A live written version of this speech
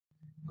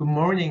Good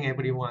morning,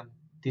 everyone.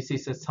 This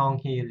is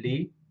Seonghee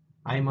Lee.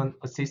 I'm an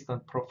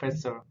assistant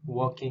professor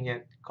working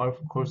at Gulf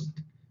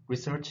Coast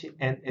Research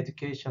and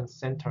Education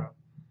Center.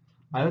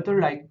 I would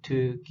like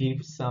to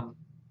give some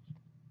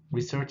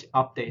research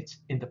updates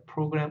in the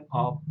program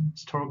of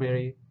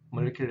strawberry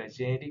molecular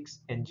genetics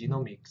and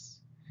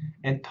genomics,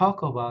 and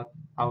talk about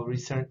our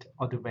recent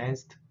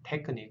advanced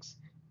techniques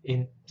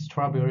in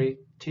strawberry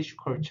tissue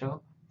culture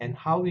and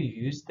how we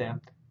use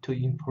them to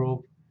improve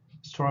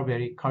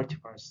strawberry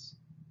cultivars.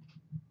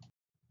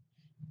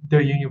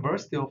 The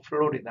University of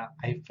Florida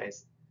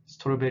IFAS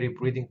strawberry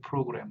breeding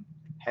program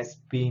has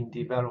been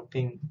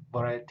developing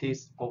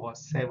varieties over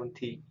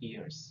 70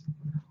 years.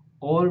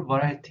 All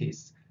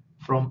varieties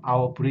from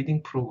our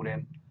breeding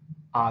program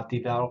are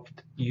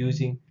developed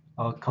using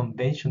a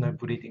conventional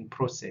breeding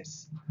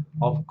process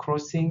of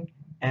crossing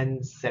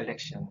and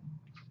selection.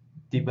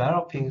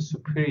 Developing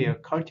superior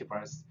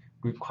cultivars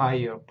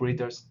require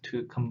breeders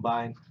to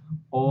combine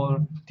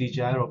all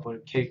desirable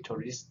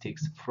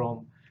characteristics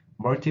from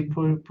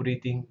multiple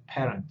breeding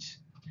parents.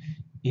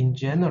 In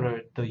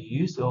general, the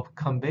use of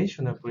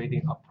conventional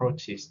breeding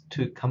approaches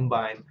to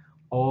combine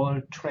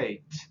all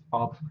traits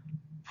of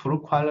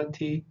fruit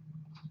quality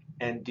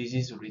and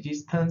disease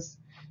resistance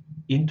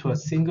into a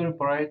single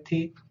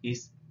variety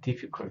is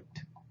difficult.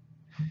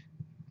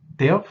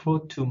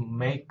 Therefore, to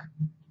make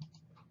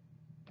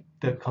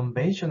the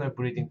conventional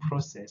breeding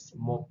process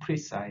more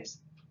precise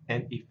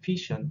and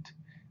efficient,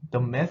 the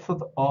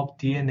method of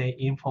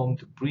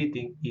DNA-informed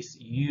breeding is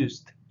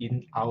used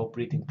in our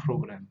breeding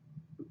program.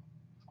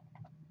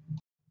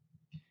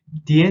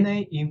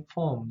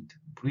 DNA-informed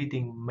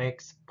breeding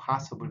makes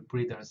possible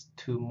breeders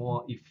to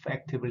more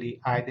effectively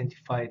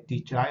identify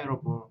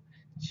desirable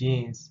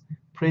genes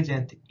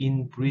present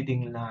in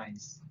breeding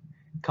lines,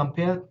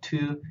 compared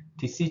to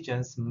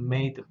decisions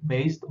made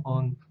based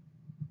on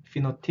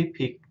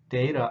phenotypic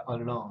data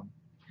alone.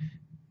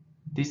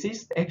 This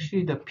is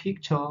actually the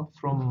picture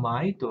from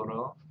my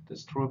daughter, the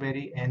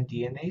strawberry and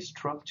DNA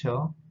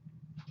structure.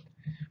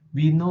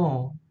 We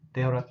know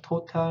there are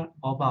total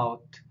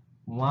about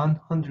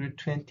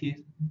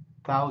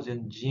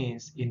 120,000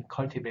 genes in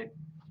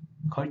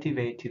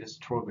cultivated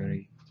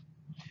strawberry.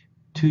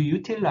 To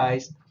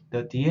utilize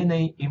the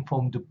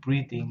DNA-informed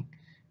breeding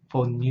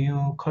for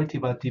new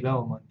cultivar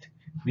development,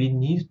 we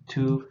need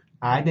to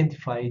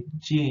identify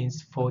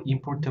genes for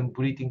important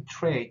breeding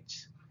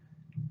traits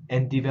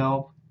and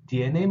develop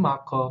DNA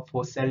marker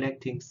for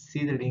selecting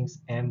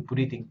seedlings and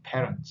breeding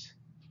parents.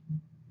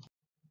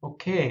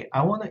 Okay,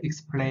 I want to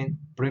explain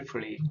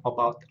briefly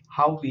about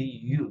how we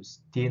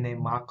use DNA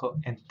marker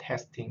and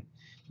testing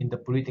in the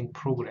breeding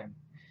program.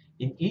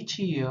 In each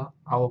year,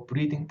 our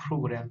breeding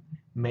program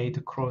made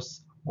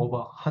across over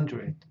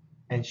 100,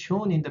 and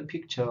shown in the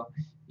picture,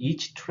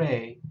 each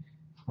tray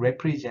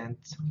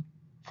represents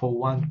for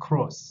one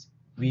cross.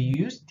 We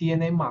use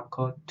DNA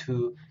marker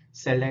to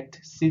select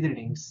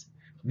seedlings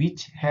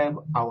which have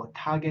our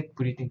target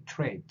breeding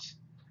traits.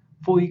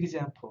 For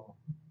example,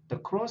 the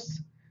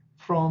cross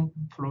from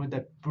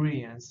Florida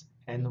Brilliance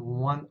and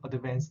one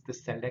advanced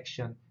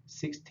selection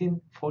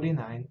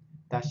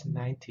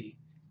 1649-90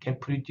 can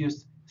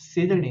produce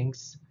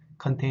seedlings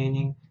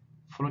containing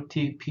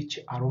fruity peach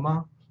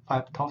aroma,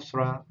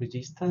 Phytophthora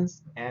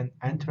resistance, and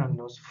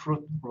anthracnose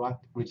fruit rot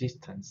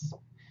resistance.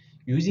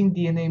 Using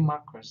DNA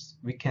markers,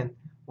 we can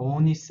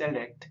only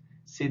select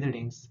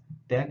seedlings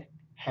that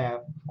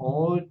have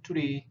all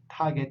three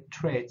target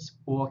traits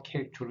or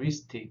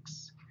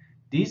characteristics.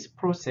 This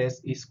process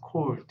is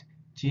called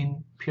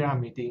gene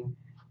pyramiding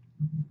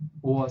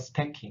or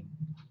stacking.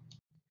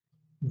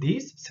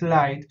 This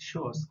slide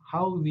shows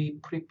how we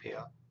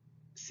prepare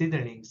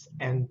seedlings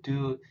and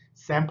do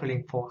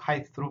sampling for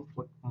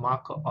high-throughput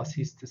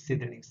marker-assist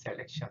seedling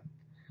selection.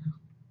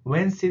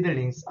 When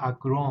seedlings are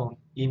grown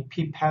in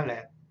pea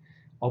pellet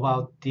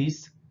about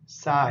this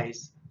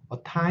size, a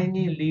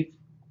tiny leaf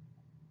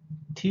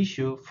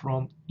tissue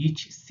from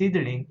each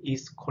seedling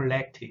is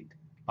collected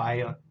by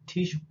a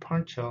tissue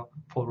puncher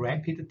for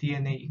rapid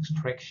DNA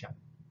extraction.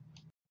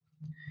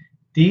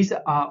 These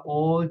are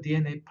all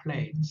DNA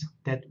plates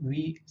that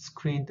we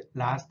screened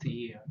last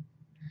year.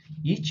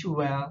 Each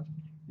well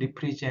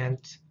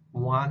represents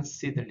one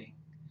seedling.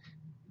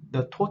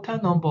 The total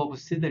number of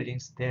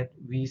seedlings that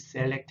we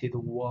selected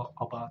were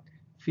about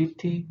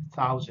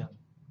 50,000.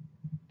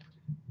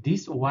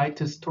 This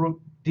white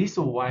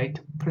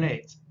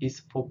plate is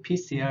for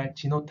PCR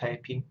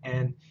genotyping,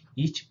 and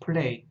each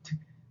plate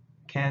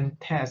can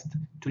test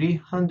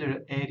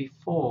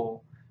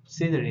 384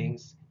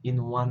 seedlings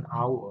in 1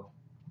 hour.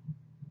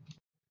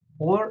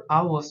 All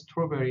our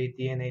strawberry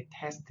DNA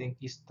testing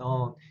is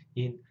done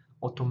in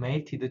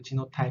automated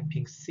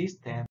genotyping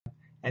system,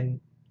 and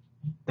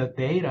the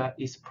data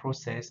is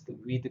processed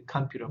with the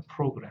computer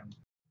program.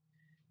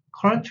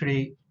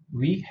 Currently,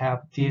 we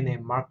have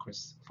DNA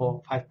markers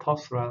for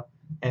Phytophthora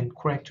and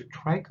correct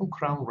trichome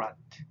crown rot,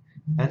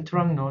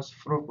 anthracnose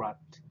fruit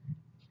rot,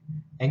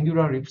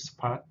 angular leaf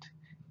spot,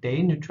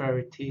 day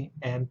neutrality,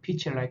 and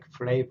peach-like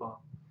flavor.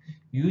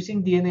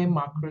 Using DNA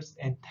markers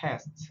and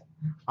tests,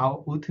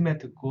 our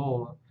ultimate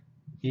goal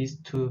is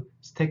to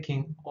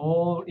stacking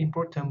all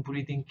important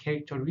breeding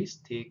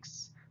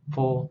characteristics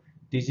for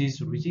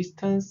disease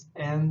resistance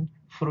and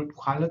fruit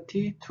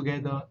quality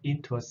together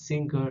into a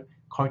single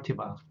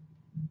cultivar.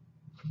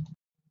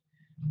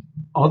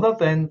 Other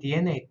than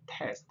DNA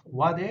test,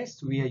 what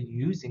else we are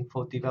using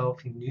for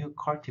developing new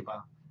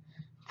cultivar?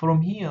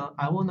 From here,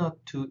 I wanted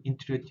to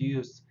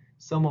introduce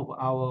some of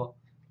our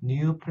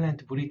new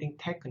plant breeding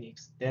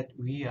techniques that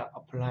we are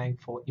applying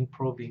for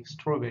improving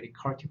strawberry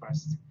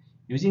cultivars.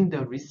 Using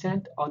the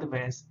recent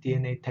advanced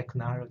DNA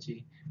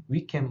technology,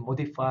 we can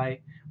modify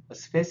a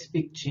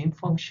specific gene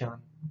function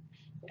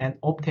and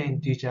obtain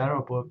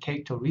desirable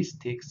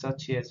characteristics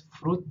such as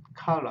fruit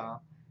color,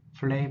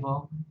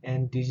 flavor,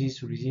 and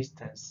disease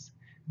resistance.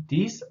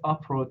 This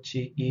approach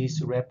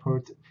is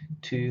referred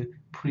to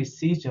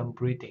precision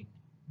breeding.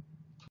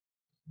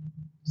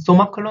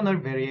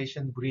 Somaclonal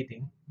variation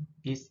breeding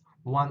is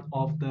one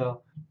of the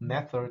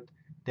methods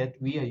that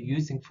we are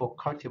using for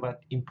cultivar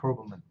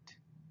improvement.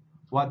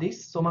 What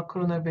is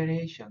somaclonal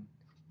variation?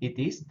 It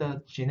is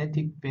the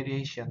genetic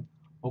variation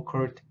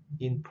occurred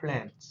in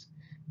plants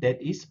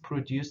that is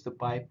produced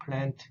by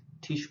plant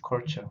tissue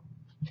culture.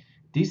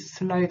 This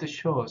slide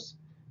shows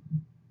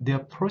the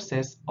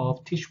process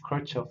of tissue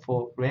culture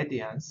for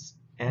radiance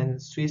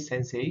and sweet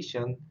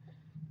sensation.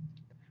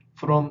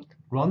 From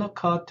runner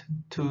cut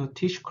to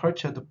tissue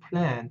cultured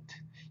plant,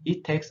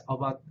 it takes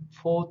about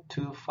 4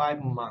 to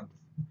 5 months.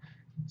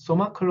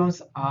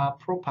 Somaclones are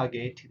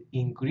propagated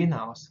in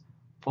greenhouse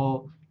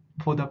for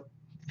the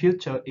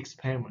future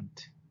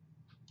experiment.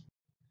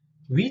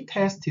 We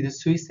tested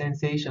sweet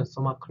sensation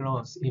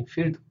somaclones in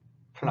field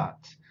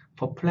plots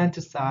for plant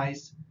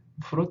size,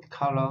 fruit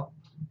color,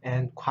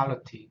 and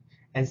quality,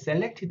 and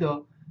selected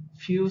a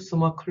few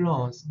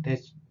somaclones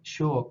that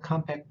show a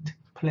compact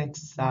plant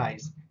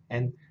size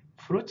and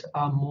fruits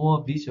are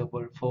more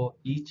visible for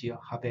easier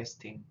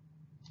harvesting.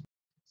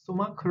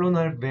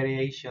 Somaclonal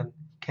variation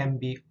can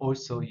be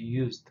also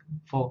used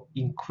for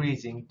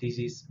increasing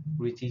disease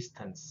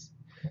resistance.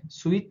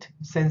 Sweet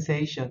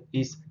sensation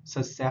is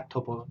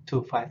susceptible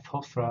to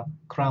Phytophthora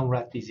crown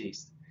rot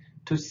disease.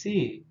 To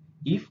see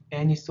if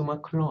any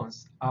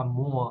somaclones are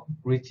more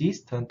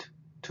resistant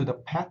to the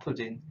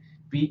pathogen,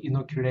 we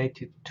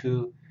inoculated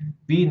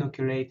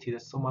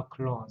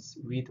somaclones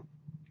with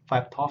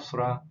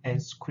Phytophthora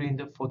and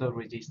screened for the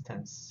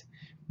resistance.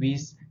 We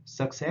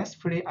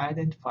successfully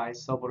identified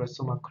several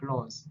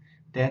somaclones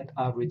that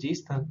are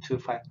resistant to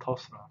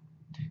Phytophthora.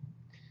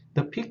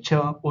 The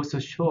picture also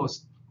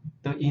shows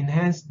the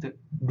enhanced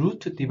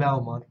root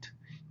development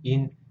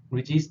in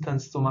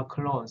resistant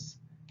somaclones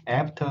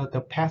after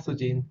the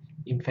pathogen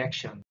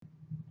infection.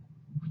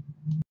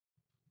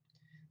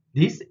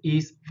 This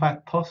is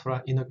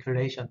Phytophthora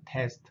inoculation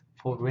test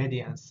for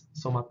Radiance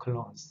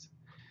somaclones.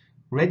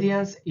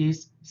 Radiance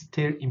is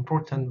still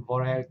important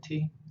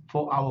variety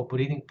for our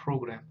breeding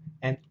program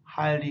and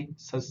highly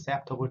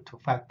susceptible to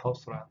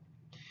Phytophthora.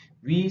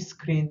 We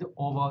screened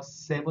over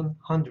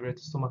 700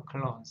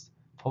 somaclones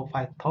for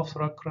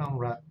Phytophthora crown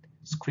rot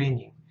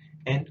screening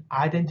and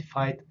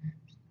identified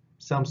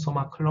some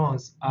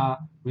somaclones are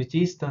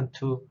resistant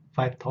to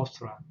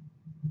Phytophthora.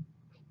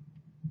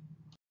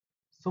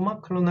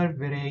 Somaclonal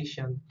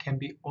variation can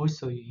be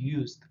also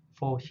used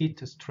for heat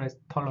stress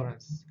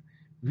tolerance.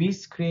 We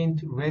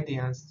screened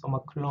Radiance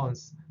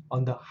somaclones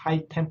under high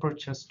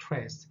temperature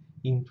stress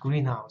in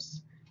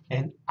greenhouse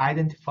and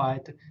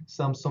identified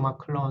some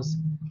somaclones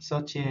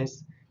such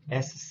as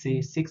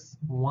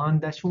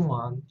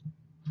SC61-1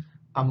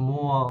 are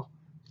more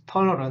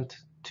tolerant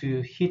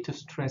to heat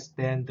stress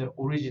than the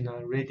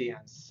original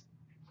Radiance.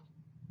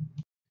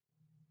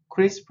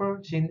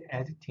 CRISPR gene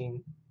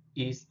editing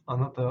is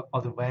another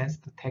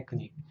advanced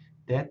technique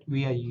that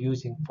we are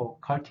using for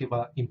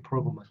cultivar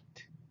improvement.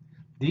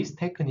 This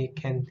technique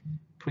can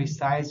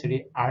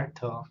precisely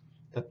alter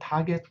the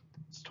target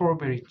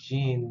strawberry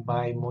gene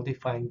by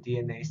modifying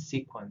DNA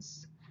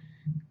sequence.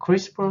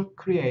 CRISPR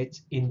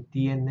creates in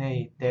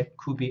DNA that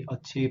could be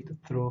achieved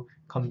through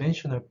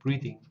conventional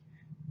breeding,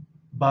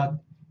 but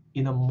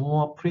in a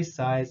more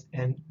precise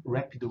and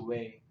rapid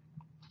way.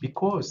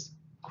 Because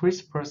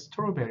CRISPR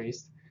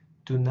strawberries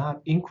do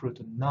not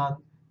include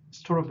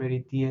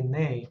non-strawberry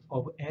DNA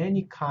of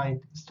any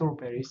kind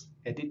strawberries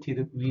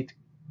edited with.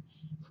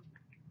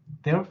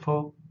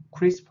 Therefore,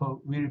 CRISPR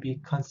will be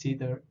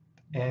considered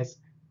as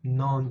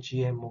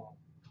non-GMO.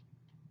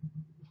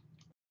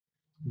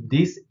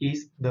 This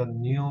is the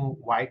new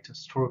white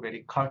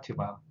strawberry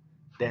cultivar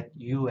that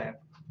UF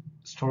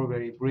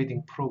Strawberry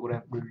Breeding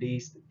Program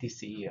released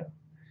this year.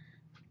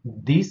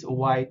 These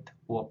white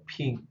or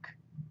pink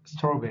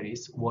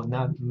strawberries were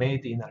not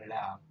made in a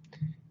lab.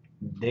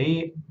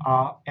 They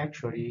are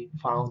actually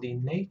found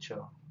in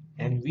nature,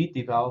 and we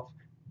developed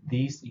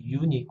this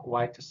unique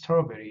white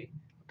strawberry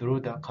through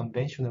the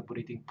conventional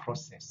breeding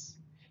process.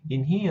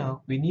 In here,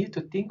 we need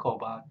to think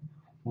about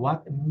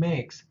what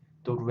makes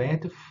the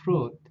red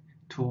fruit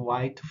to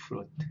white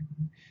fruit.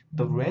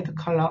 The red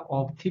color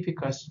of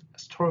typical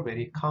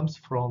strawberry comes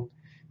from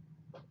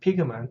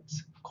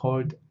pigments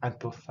called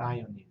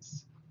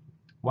anthocyanins.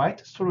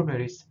 White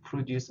strawberries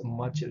produce a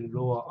much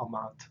lower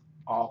amount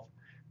of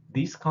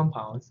these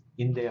compounds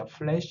in their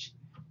flesh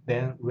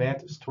than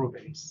red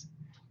strawberries.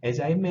 As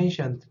I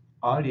mentioned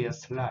earlier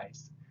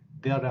slides,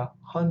 there are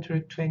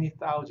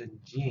 120,000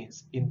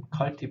 genes in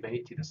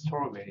cultivated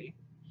strawberry,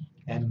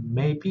 and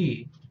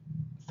maybe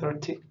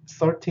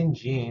 13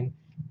 gene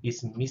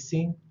is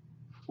missing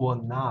or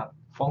not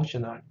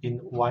functional in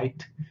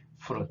white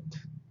fruit.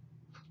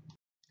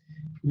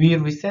 We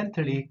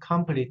recently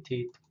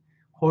completed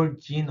whole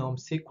genome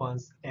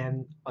sequence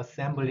and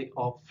assembly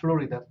of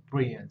Florida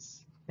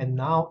Brilliance, and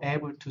now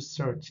able to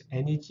search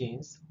any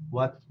genes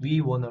what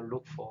we want to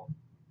look for.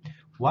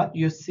 What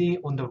you see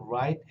on the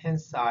right hand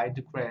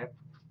side graph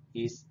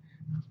is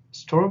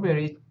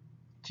strawberry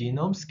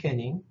genome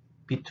scanning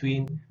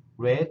between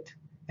red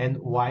and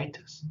white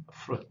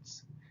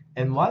fruits.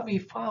 And what we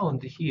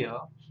found here,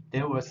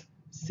 there was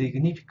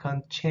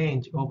significant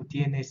change of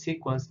DNA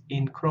sequence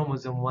in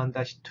chromosome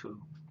 1-2.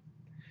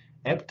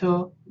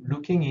 After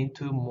looking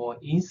into more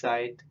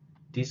inside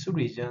this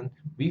region,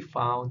 we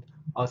found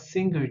a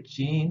single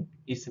gene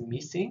is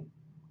missing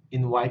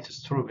in white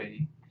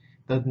strawberry.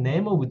 The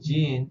name of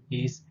gene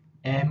is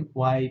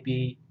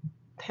MYB10,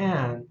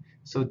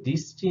 so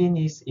this gene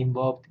is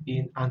involved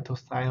in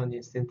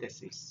anthocyanin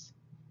synthesis.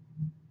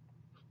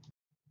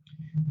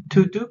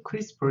 To do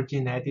CRISPR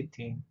gene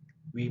editing,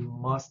 we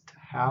must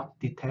have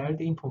detailed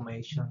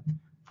information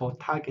for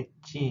target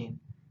gene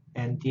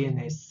and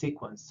DNA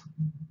sequence.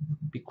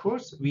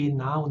 Because we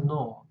now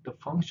know the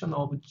function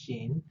of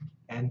gene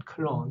and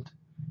cloned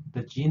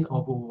the gene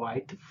of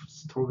white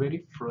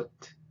strawberry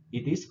fruit,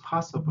 it is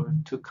possible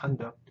to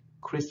conduct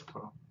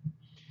CRISPR.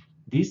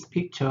 This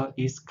picture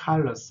is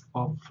colors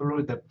of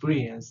Florida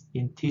Brilliance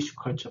in tissue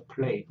culture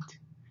plate.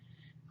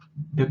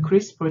 The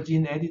CRISPR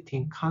gene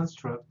editing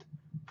construct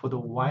for the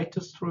white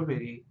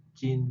strawberry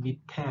gene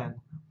MYB10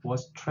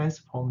 was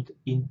transformed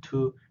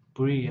into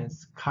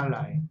Brilliance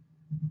colline.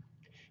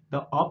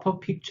 The upper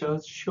picture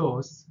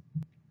shows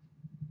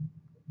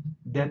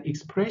that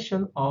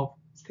expression of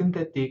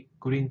synthetic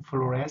green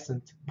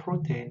fluorescent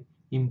protein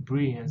in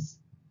Brilliance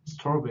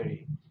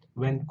strawberry.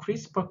 When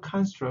CRISPR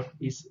construct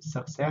is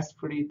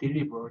successfully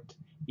delivered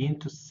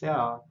into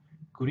cell,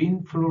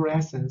 green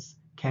fluorescence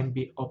can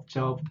be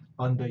observed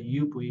under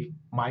UV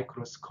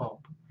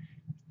microscope.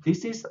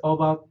 This is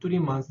about 3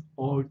 months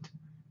old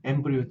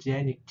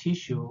embryogenic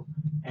tissue,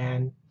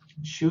 and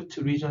shoot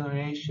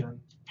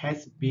regeneration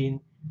has been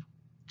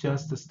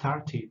just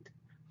started.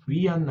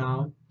 We are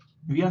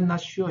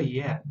not sure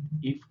yet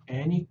if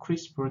any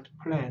CRISPR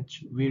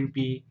plants will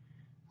be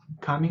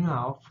coming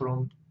out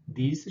from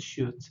these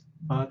shoots,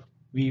 but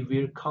we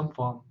will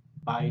confirm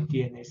by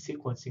DNA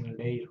sequencing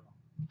later.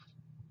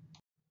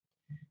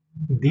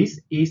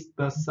 This is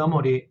the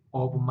summary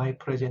of my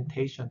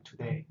presentation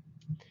today.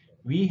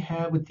 We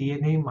have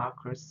DNA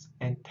markers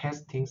and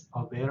testings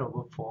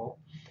available for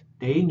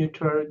day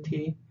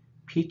neutrality,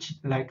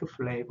 peach-like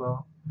flavor,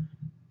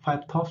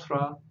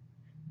 Phytophthora,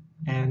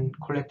 and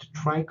collect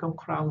trichome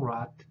crown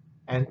rot,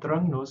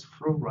 anthracnose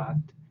fruit rot,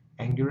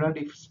 angular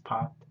leaf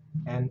spot,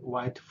 and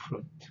white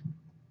fruit.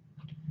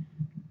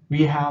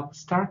 We have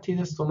started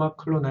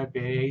somaclonal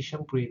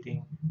variation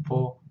breeding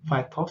for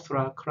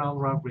Phytophthora crown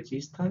rot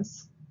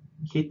resistance,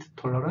 heat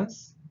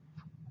tolerance,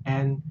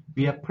 and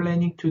we are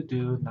planning to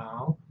do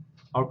now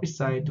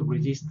herbicide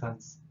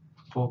resistance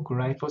for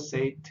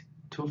glyphosate,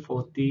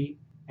 2,4-D,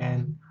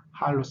 and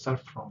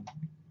halosulfuron.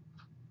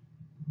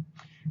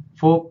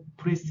 For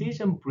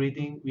precision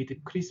breeding with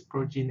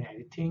CRISPR gene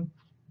editing,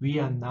 we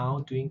are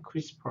now doing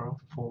CRISPR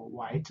for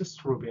white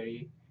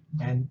strawberry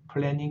and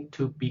planning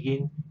to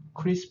begin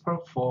CRISPR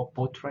for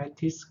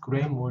botrytis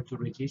gray mold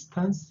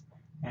resistance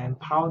and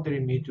powdery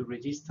mildew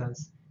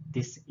resistance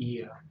this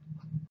year.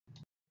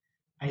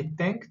 I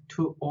thank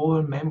to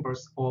all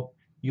members of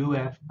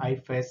UF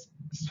IFAS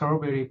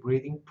Strawberry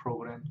Breeding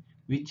Program,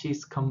 which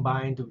is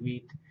combined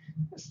with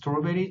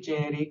strawberry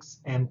genetics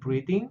and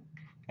breeding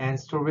and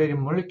strawberry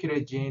molecular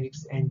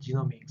genetics and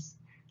genomics.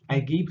 I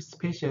give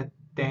special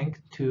thanks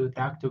to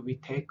Dr.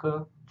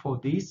 Whitaker for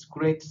this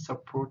great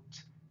support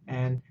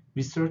and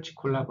research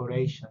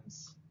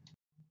collaborations.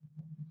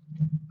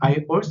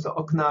 I also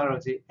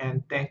acknowledge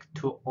and thank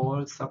to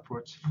all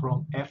supports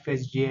from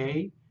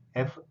FSGA,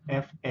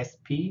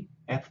 FSP,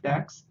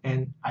 FDAX,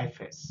 and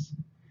IFAS.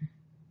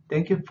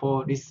 Thank you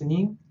for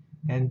listening,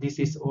 and this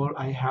is all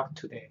I have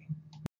today.